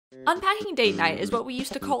Unpacking Date Night is what we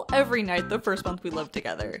used to call every night the first month we lived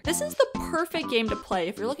together. This is the perfect game to play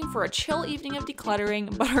if you're looking for a chill evening of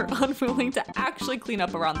decluttering but are unwilling to actually clean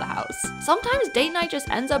up around the house. Sometimes date night just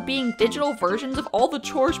ends up being digital versions of all the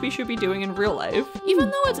chores we should be doing in real life.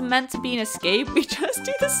 Even though it's meant to be an escape, we just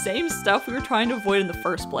do the same stuff we were trying to avoid in the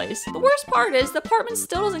first place. The worst part is the apartment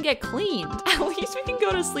still doesn't get cleaned. At least we can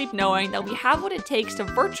go to sleep knowing that we have what it takes to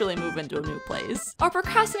virtually move into a new place. Our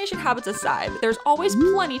procrastination habits aside, there's always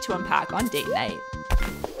plenty to unpack on date night.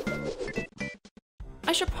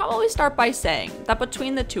 I should probably start by saying that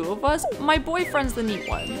between the two of us, my boyfriend's the neat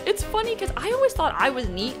one. It's funny because I always thought I was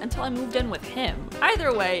neat until I moved in with him.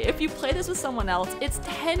 Either way, if you play this with someone else, it's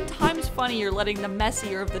 10 times funnier letting the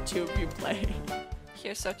messier of the two of you play.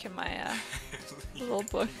 Here, so can my little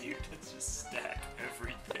book. You can just stack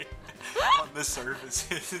everything on the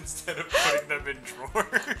surfaces instead of putting them in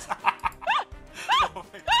drawers. Oh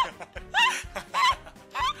my god.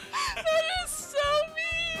 That is so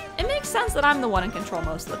mean! It makes sense that I'm the one in control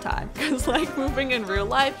most of the time, because like moving in real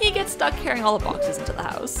life, he gets stuck carrying all the boxes into the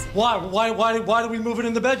house. Why do we move it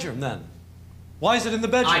in the bedroom then? Why is it in the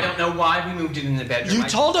bedroom? I don't know why we moved it in the bedroom. You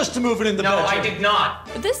told us to move it in the bedroom. No, I did not.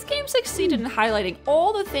 This game succeeded in highlighting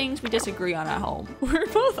all the things we disagree on at home. We're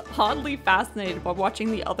both oddly fascinated by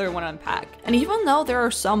watching the other one unpack. And even though there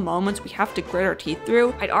are some moments we have to grit our teeth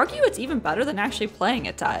through, I'd argue it's even better than actually playing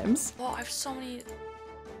at times. Well, I have so many...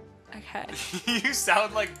 Okay. You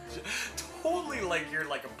sound like totally like you're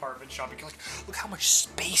like apartment shopping. Like, look how much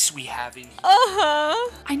space we have in here.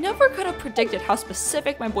 I never could have predicted how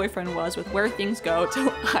specific my boyfriend was with where things go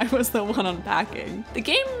till I was the one unpacking. The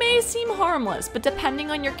game may seem harmless, but depending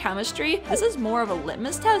on your chemistry, this is more of a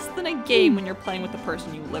litmus test than a game when you're playing with the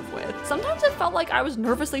person you live with. Sometimes it felt like I was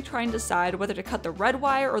nervously trying to decide whether to cut the red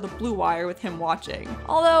wire or the blue wire with him watching.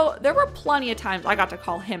 Although, there were plenty of times I got to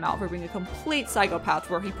call him out for being a complete psychopath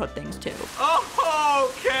where he put things too.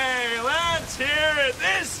 Okay, let's hear it.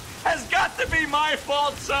 This has got to be my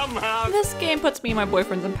fault somehow. This game puts me and my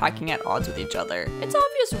boyfriend's unpacking at odds with each other. It's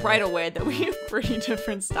obvious right away that we have pretty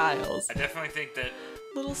different styles. I definitely think that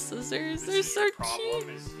Little scissors, they're so cute. The problem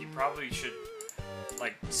is you probably should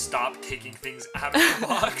like stop taking things out of the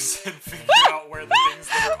box and figure out where the things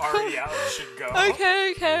that are already out should go.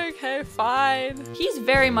 Okay, fine. He's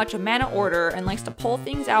very much a man of order and likes to pull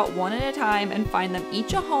things out one at a time and find them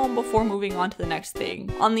each a home before moving on to the next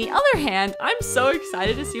thing. On the other hand, I'm so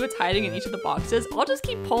excited to see what's hiding in each of the boxes, I'll just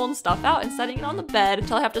keep pulling stuff out and setting it on the bed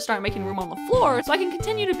until I have to start making room on the floor so I can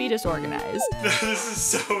continue to be disorganized. This is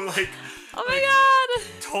so like... Oh my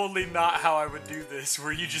god! Totally not how I would do this,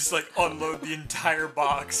 where you just like unload the entire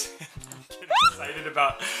box and get excited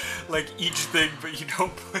about like each thing, but you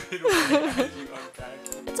don't put it away as you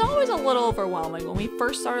unpack. It's always a little overwhelming when we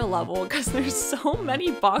first start a level because there's so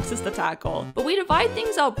many boxes to tackle. But we divide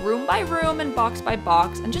things up room by room and box by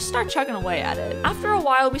box and just start chugging away at it. After a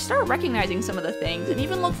while, we start recognizing some of the things and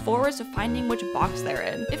even look forward to finding which box they're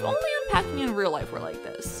in. If only unpacking in real life were like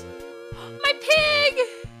this. My pig!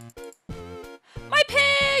 My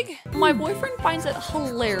pig! My boyfriend finds it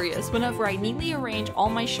hilarious whenever I neatly arrange all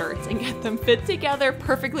my shirts and get them fit together,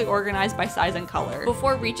 perfectly organized by size and color,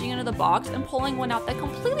 before reaching into the box and pulling one out that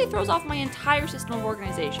completely throws off my entire system of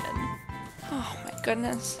organization. Oh my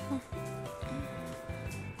goodness.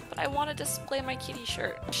 But I want to display my kitty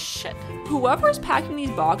shirt. Shit. Whoever's packing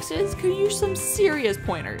these boxes could use some serious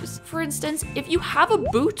pointers. For instance, if you have a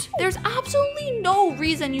boot, there's absolutely no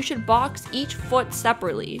reason you should box each foot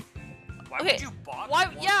separately. Why would you box Why?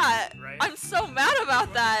 one Yeah, boot, right? I'm so mad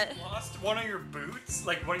about that. You lost one of your boots,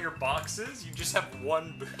 like one of your boxes. You just have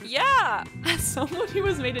one boot. Yeah. As someone who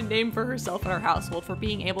has made a name for herself in our household for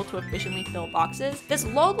being able to efficiently fill boxes, this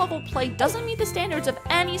low-level play doesn't meet the standards of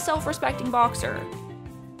any self-respecting boxer.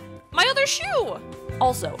 My other shoe!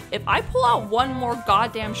 Also, if I pull out one more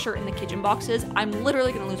goddamn shirt in the kitchen boxes, I'm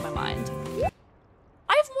literally gonna lose my mind.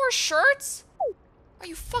 I have more shirts? Are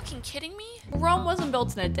you fucking kidding me? Rome wasn't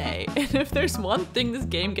built in a day, and if there's one thing this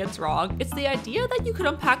game gets wrong, it's the idea that you could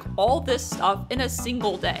unpack all this stuff in a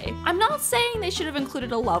single day. I'm not saying they should have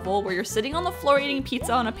included a level where you're sitting on the floor eating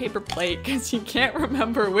pizza on a paper plate because you can't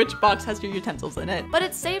remember which box has your utensils in it, but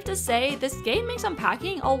it's safe to say this game makes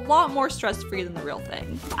unpacking a lot more stress-free than the real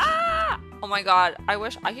thing. Ah! Oh my god, I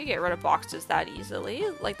wish I could get rid of boxes that easily.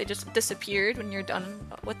 Like they just disappeared when you're done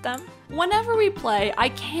with them. Whenever we play, I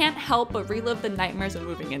can't help but relive the nightmares of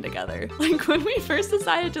moving in together. Like when we first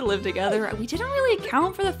decided to live together, we didn't really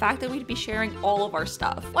account for the fact that we'd be sharing all of our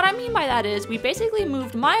stuff. What I mean by that is we basically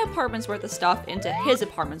moved my apartment's worth of stuff into his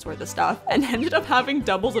apartment's worth of stuff and ended up having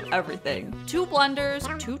doubles of everything. 2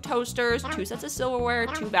 blenders, 2 toasters, 2 sets of silverware,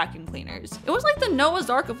 2 vacuum cleaners. It was like the Noah's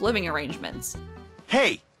Ark of living arrangements.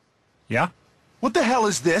 Hey, Yeah? What the hell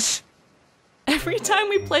is this? Every time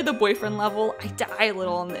we play the boyfriend level, I die a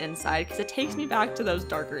little on the inside because it takes me back to those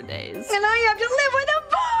darker days. And I have to live with a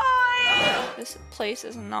boy! This place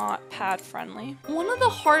is not pad friendly. One of the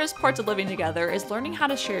hardest parts of living together is learning how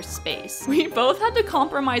to share space. We both had to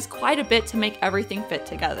compromise quite a bit to make everything fit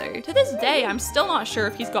together. To this day, I'm still not sure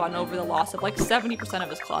if he's gotten over the loss of like 70% of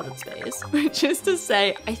his closet space. Which is to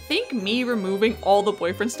say, I think me removing all the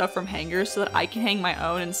boyfriend stuff from hangers so that I can hang my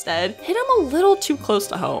own instead hit him a little too close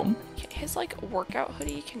to home. His like workout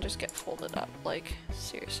hoodie can just get folded up. Like,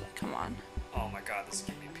 seriously, come on. Oh my god, this is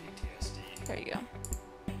giving me PTSD. There you go.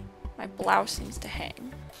 My blouse needs to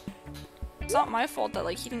hang. It's not my fault that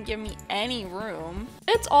like he didn't give me any room.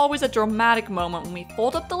 It's always a dramatic moment when we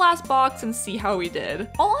fold up the last box and see how we did.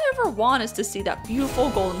 All I ever want is to see that beautiful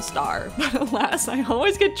golden star, but alas, I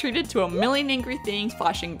always get treated to a million angry things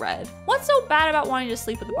flashing red. What's so bad about wanting to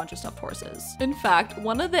sleep with a bunch of stuffed horses? In fact,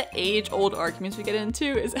 one of the age-old arguments we get into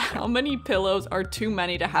is how many pillows are too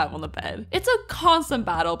many to have on the bed. It's a constant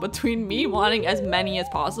battle between me wanting as many as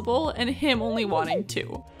possible and him only wanting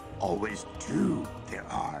 2. Always 2 there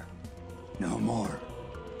are. No more,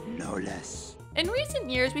 no less. In recent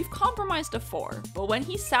years, we've compromised to 4, but when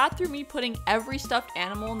he sat through me putting every stuffed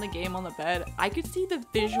animal in the game on the bed, I could see the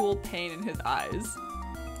visual pain in his eyes.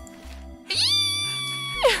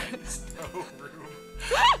 There's no room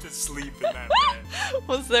to sleep in that bed.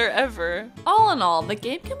 Was there ever? All in all, the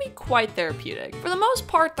game can be quite therapeutic. For the most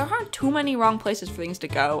part, there aren't too many wrong places for things to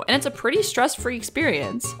go, and it's a pretty stress-free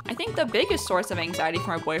experience. I think the biggest source of anxiety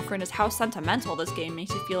for my boyfriend is how sentimental this game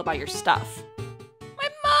makes you feel about your stuff. My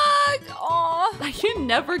mug! Aww. I can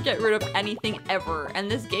never get rid of anything ever, and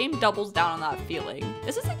this game doubles down on that feeling.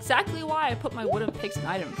 This is exactly why I put my wooden picks in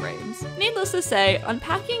item frames. Needless to say,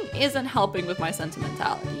 unpacking isn't helping with my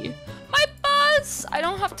sentimentality. My bus! I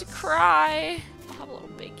don't have to cry. I'll have a little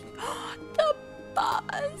baking. The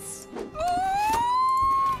bus!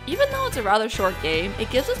 Even though it's a rather short game, it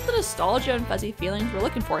gives us the nostalgia and fuzzy feelings we're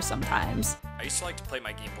looking for sometimes. I used to like to play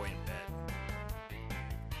my Game Boy in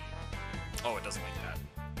bed. Oh, it doesn't like that.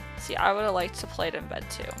 See, I would have liked to play it in bed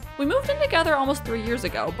too. We moved in together almost 3 years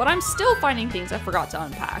ago, but I'm still finding things I forgot to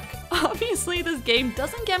unpack. Obviously, this game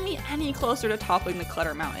doesn't get me any closer to toppling the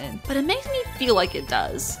clutter mountain, but it makes me feel like it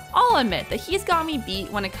does. I'll admit that he's got me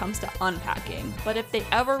beat when it comes to unpacking, but if they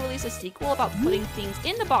ever release a sequel about putting things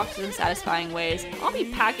into boxes in satisfying ways, I'll be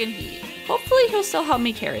packing heat. Hopefully he'll still help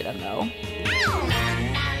me carry them though.